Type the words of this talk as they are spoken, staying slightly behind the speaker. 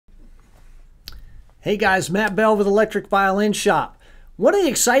Hey guys, Matt Bell with Electric Violin Shop. One of the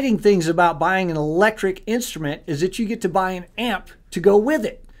exciting things about buying an electric instrument is that you get to buy an amp to go with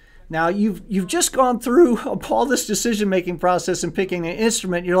it. Now you've just gone through all this decision-making process and picking an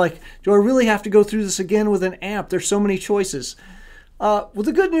instrument. You're like, do I really have to go through this again with an amp? There's so many choices. Well,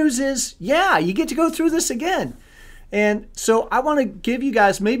 the good news is, yeah, you get to go through this again. And so I want to give you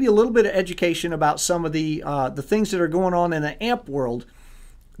guys maybe a little bit of education about some of the things that are going on in the amp world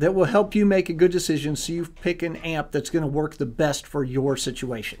that will help you make a good decision so you pick an amp that's going to work the best for your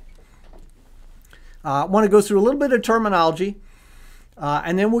situation. I want to go through a little bit of terminology,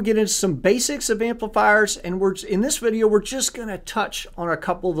 and then we'll get into some basics of amplifiers. And in this video, we're just going to touch on a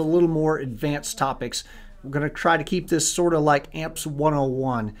couple of the little more advanced topics. We're going to try to keep this sort of like Amps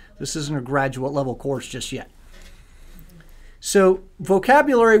 101. This isn't a graduate level course just yet. So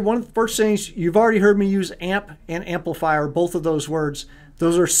vocabulary, one of the first things, you've already heard me use amp and amplifier, both of those words.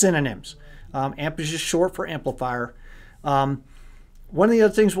 Those are synonyms. Amp is just short for amplifier. One of the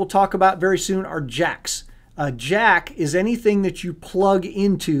other things we'll talk about very soon are jacks. A jack is anything that you plug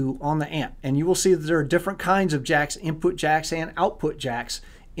into on the amp. And you will see that there are different kinds of jacks, input jacks and output jacks.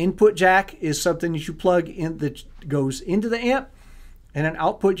 Input jack is something that you plug in that goes into the amp. And an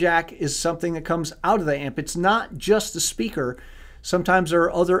output jack is something that comes out of the amp. It's not just the speaker. Sometimes there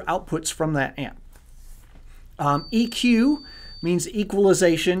are other outputs from that amp. EQ means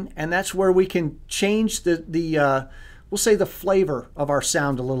equalization, and that's where we can change we'll say the flavor of our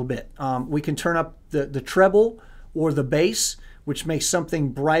sound a little bit. We can turn up the treble or the bass, which makes something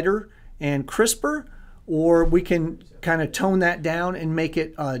brighter and crisper, or we can kind of tone that down and make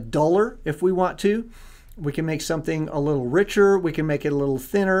it duller if we want to. We can make something a little richer. We can make it a little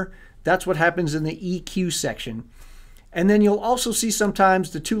thinner. That's what happens in the EQ section. And then you'll also see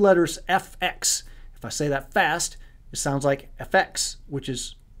sometimes the two letters FX. If I say that fast, it sounds like FX, which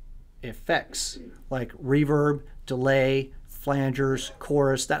is effects, like reverb, delay, flangers,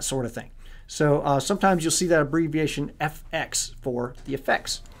 chorus, that sort of thing. So sometimes you'll see that abbreviation FX for the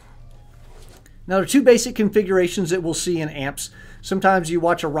effects. Now, there are two basic configurations that we'll see in amps. Sometimes you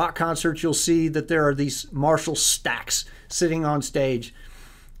watch a rock concert, you'll see that there are these Marshall stacks sitting on stage.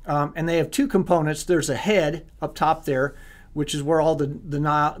 And they have two components. There's a head up top there, which is where all the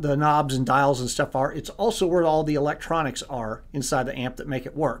knobs and dials and stuff are. It's also where all the electronics are inside the amp that make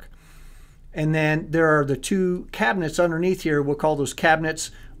it work. And then there are the two cabinets underneath here. We'll call those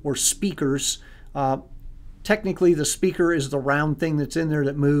cabinets or speakers. Technically, the speaker is the round thing that's in there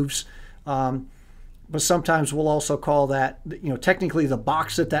that moves. But sometimes we'll also call that, technically the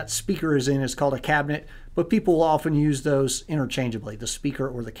box that speaker is in is called a cabinet, but people will often use those interchangeably, the speaker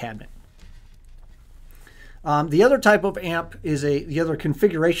or the cabinet. The other type of amp is the other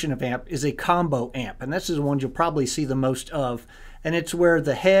configuration of amp is a combo amp, and this is the one you'll probably see the most of, and it's where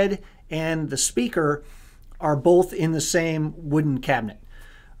the head and the speaker are both in the same wooden cabinet.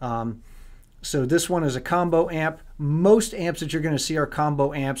 So this one is a combo amp. Most amps that you're going to see are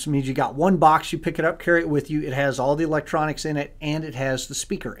combo amps. It means you got one box, you pick it up, carry it with you. It has all the electronics in it, and it has the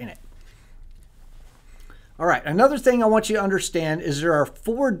speaker in it. All right, another thing I want you to understand is there are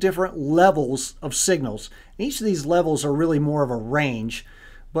 4 different levels of signals. Each of these levels are really more of a range,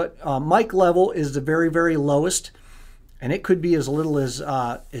 but mic level is the very, very lowest, and it could be as little as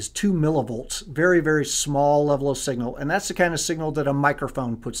 2 millivolts, very, very small level of signal, and that's the kind of signal that a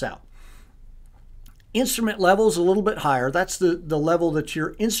microphone puts out. Instrument level is a little bit higher. That's the level that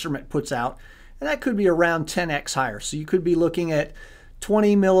your instrument puts out, and that could be around 10x higher. So you could be looking at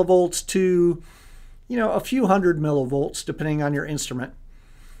 20 millivolts to, a few hundred millivolts, depending on your instrument.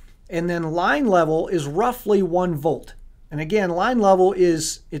 And then line level is roughly 1 volt. And again, line level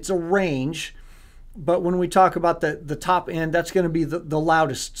it's a range, but when we talk about the top end, that's going to be the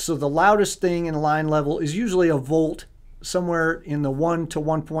loudest. So the loudest thing in line level is usually a volt, somewhere in the 1 to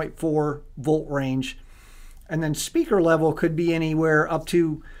 1.4 volt range. And then speaker level could be anywhere up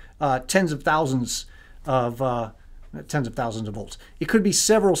to tens of thousands of volts. It could be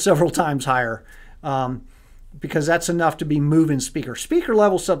several times higher, because that's enough to be moving speaker. Speaker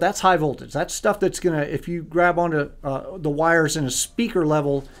level stuff, that's high voltage. That's stuff that's gonna, if you grab onto the wires in a speaker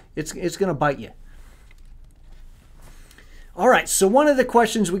level, it's gonna bite you. All right, so one of the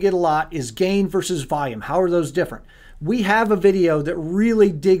questions we get a lot is gain versus volume. How are those different? We have a video that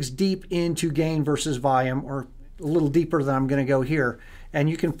really digs deep into gain versus volume, or a little deeper than I'm going to go here. And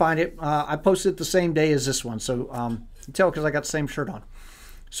you can find it. I posted it the same day as this one. So you can tell because I got the same shirt on.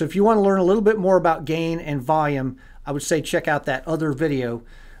 So if you want to learn a little bit more about gain and volume, I would say check out that other video.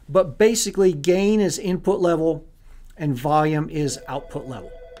 But basically, gain is input level and volume is output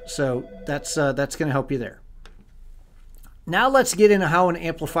level. So that's going to help you there. Now let's get into how an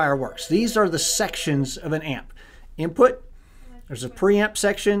amplifier works. These are the sections of an amp. Input, there's a preamp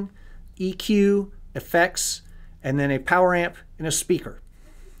section, EQ, effects, and then a power amp and a speaker.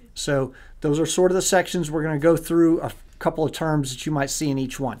 So those are sort of the sections. We're going to go through a couple of terms that you might see in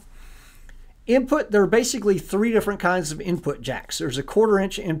each one. Input, there are basically three different kinds of input jacks. There's a 1/4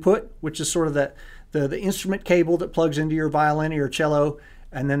 inch input, which is sort of the instrument cable that plugs into your violin or your cello,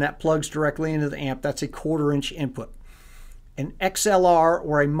 and then that plugs directly into the amp. That's a 1/4 inch input. An XLR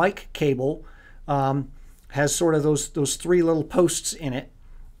or a mic cable has sort of those three little posts in it.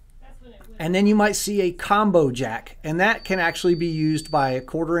 And then you might see a combo jack, and that can actually be used by a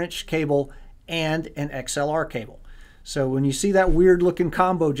 1/4 inch cable and an XLR cable. So when you see that weird looking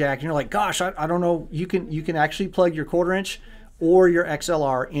combo jack and you're like, gosh, I don't know, you can actually plug your 1/4 inch or your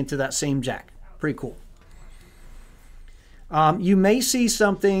XLR into that same jack. Pretty cool. You may see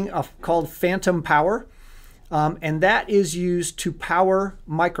something called phantom power, and that is used to power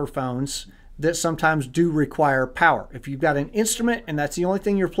microphones that sometimes do require power. If you've got an instrument and that's the only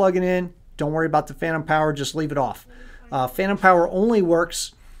thing you're plugging in, don't worry about the phantom power, just leave it off. Phantom power only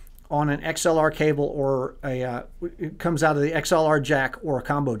works on an XLR cable or it comes out of the XLR jack or a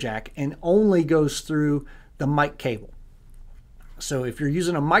combo jack and only goes through the mic cable. So if you're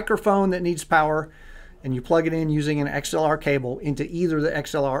using a microphone that needs power and you plug it in using an XLR cable into either the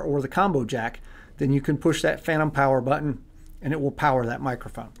XLR or the combo jack, then you can push that phantom power button and it will power that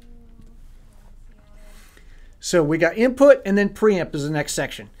microphone. So we got input, and then preamp is the next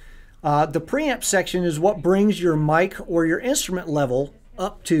section. The preamp section is what brings your mic or your instrument level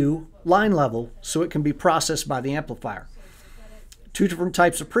up to line level so it can be processed by the amplifier. Two different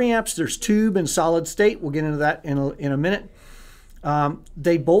types of preamps. There's tube and solid state. We'll get into that in a minute.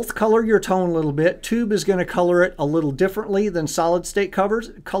 They both color your tone a little bit. Tube is going to color it a little differently than solid state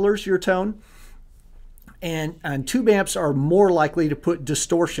colors your tone. And tube amps are more likely to put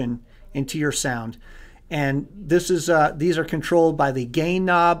distortion into your sound. And these are controlled by the gain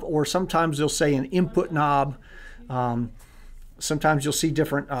knob, or sometimes they'll say an input knob. Sometimes you'll see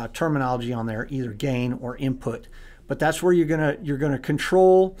different terminology on there, either gain or input. But that's where you're gonna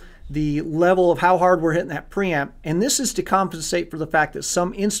control the level of how hard we're hitting that preamp. And this is to compensate for the fact that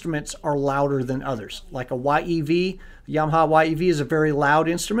some instruments are louder than others. Like a YEV, a Yamaha YEV is a very loud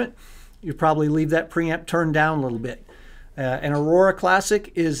instrument. You probably leave that preamp turned down a little bit. An Aurora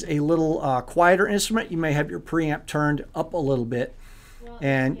Classic is a little quieter instrument. You may have your preamp turned up a little bit.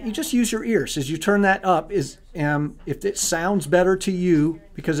 And you just use your ears. As you turn that up, if it sounds better to you,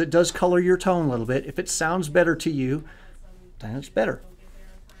 because it does color your tone a little bit, if it sounds better to you, then it's better.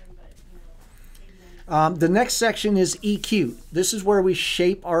 The next section is EQ. This is where we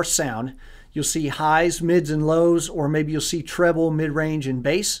shape our sound. You'll see highs, mids, and lows, or maybe you'll see treble, mid-range, and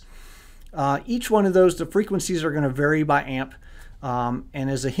bass. Each one of those, the frequencies are going to vary by amp. And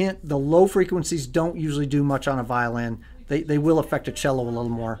as a hint, the low frequencies don't usually do much on a violin. They will affect a cello a little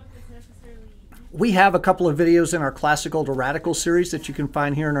more. We have a couple of videos in our Classical to Radical series that you can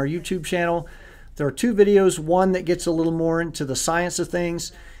find here on our YouTube channel. There are two videos, one that gets a little more into the science of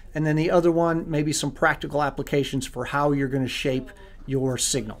things, and then the other one, maybe some practical applications for how you're going to shape your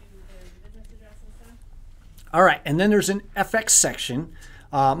signal. All right, and then there's an FX section.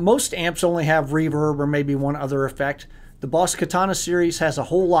 Most amps only have reverb or maybe one other effect. The Boss Katana series has a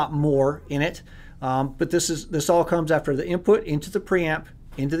whole lot more in it, but this all comes after the input into the preamp,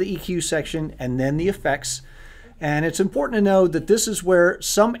 into the EQ section, and then the effects. And it's important to know that this is where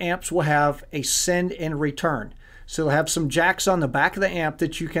some amps will have a send and return. So they'll have some jacks on the back of the amp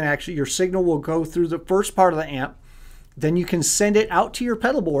that you can actually, your signal will go through the first part of the amp, then you can send it out to your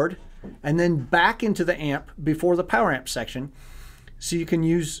pedal board, and then back into the amp before the power amp section. So you can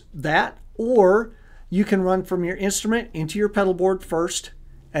use that, or you can run from your instrument into your pedal board first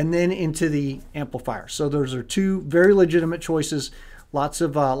and then into the amplifier. So those are two very legitimate choices. Lots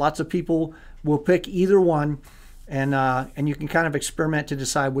of people will pick either one, and you can kind of experiment to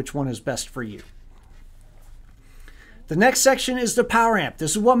decide which one is best for you. The next section is the power amp.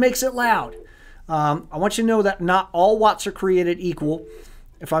 This is what makes it loud. I want you to know that not all watts are created equal.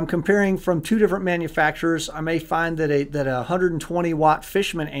 If I'm comparing from two different manufacturers, I may find that a 120 watt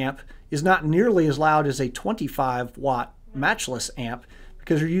Fishman amp is not nearly as loud as a 25 watt matchless amp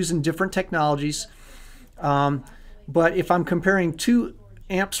because they're using different technologies. But if I'm comparing two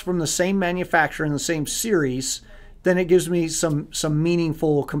amps from the same manufacturer in the same series, then it gives me some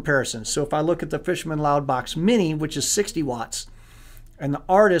meaningful comparisons. So if I look at the Fishman Loudbox Mini, which is 60 watts, and the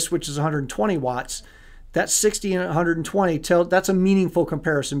Artist, which is 120 watts, that's 60 and 120. That's a meaningful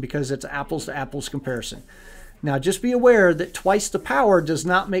comparison because it's apples to apples comparison. Now just be aware that twice the power does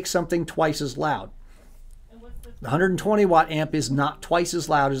not make something twice as loud. The 120 watt amp is not twice as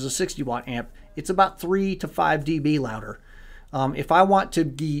loud as a 60 watt amp. It's about 3 to 5 dB louder. If I want to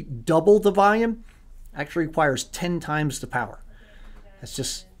be double the volume, it actually requires 10 times the power. That's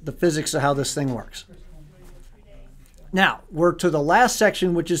just the physics of how this thing works. Now, we're to the last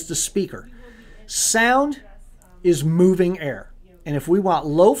section, which is the speaker. Sound is moving air. And if we want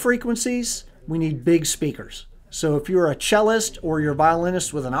low frequencies, we need big speakers. So if you're a cellist or you're a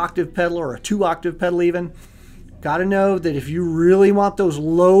violinist with an octave pedal or a 2-octave pedal even, got to know that if you really want those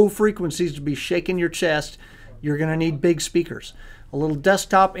low frequencies to be shaking your chest, you're going to need big speakers. A little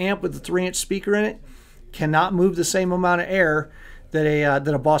desktop amp with a 3-inch speaker in it cannot move the same amount of air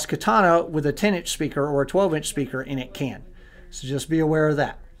that a Boss Katana with a 10-inch speaker or a 12-inch speaker in it can. So just be aware of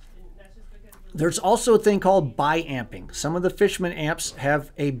that. There's also a thing called bi-amping. Some of the Fishman amps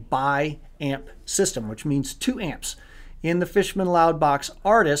have a bi-amp system, which means 2 amps. In the Fishman Loudbox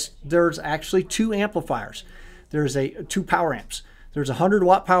Artist, there's actually 2 amplifiers. There's 2 power amps. There's a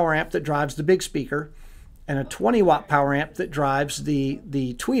 100-watt power amp that drives the big speaker and a 20-watt power amp that drives the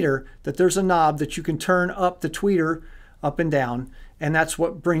tweeter, that there's a knob that you can turn up the tweeter up and down, and that's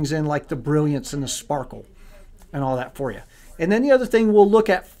what brings in like the brilliance and the sparkle and all that for you. And then the other thing, we'll look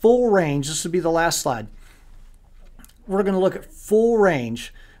at full range. This will be the last slide. We're going to look at full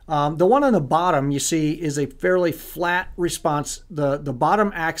range. The one on the bottom, you see, is a fairly flat response. The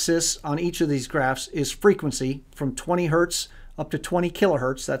bottom axis on each of these graphs is frequency from 20 hertz up to 20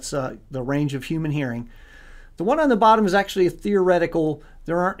 kilohertz. That's the range of human hearing. The one on the bottom is actually a theoretical.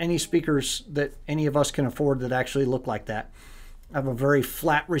 There aren't any speakers that any of us can afford that actually look like that. I have a very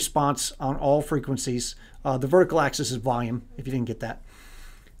flat response on all frequencies. The vertical axis is volume, if you didn't get that.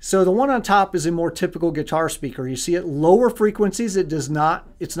 So the one on top is a more typical guitar speaker. You see at lower frequencies, it's not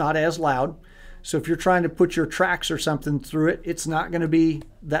as loud. So if you're trying to put your tracks or something through it, it's not going to be,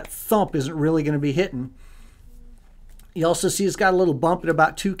 that thump isn't really going to be hitting. You also see it's got a little bump at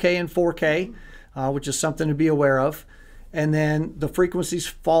about 2K and 4K, which is something to be aware of. And then the frequencies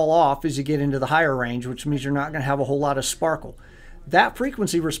fall off as you get into the higher range, which means you're not going to have a whole lot of sparkle. That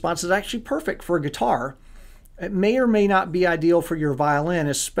frequency response is actually perfect for a guitar. It may or may not be ideal for your violin,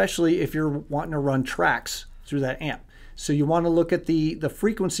 especially if you're wanting to run tracks through that amp. So you want to look at the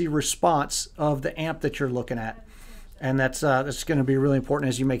frequency response of the amp that you're looking at. And that's going to be really important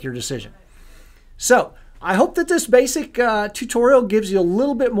as you make your decision. So I hope that this basic tutorial gives you a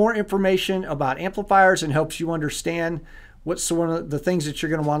little bit more information about amplifiers and helps you understand what's one of the things that you're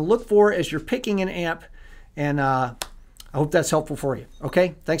going to want to look for as you're picking an amp. And I hope that's helpful for you.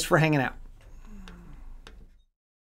 Okay, thanks for hanging out.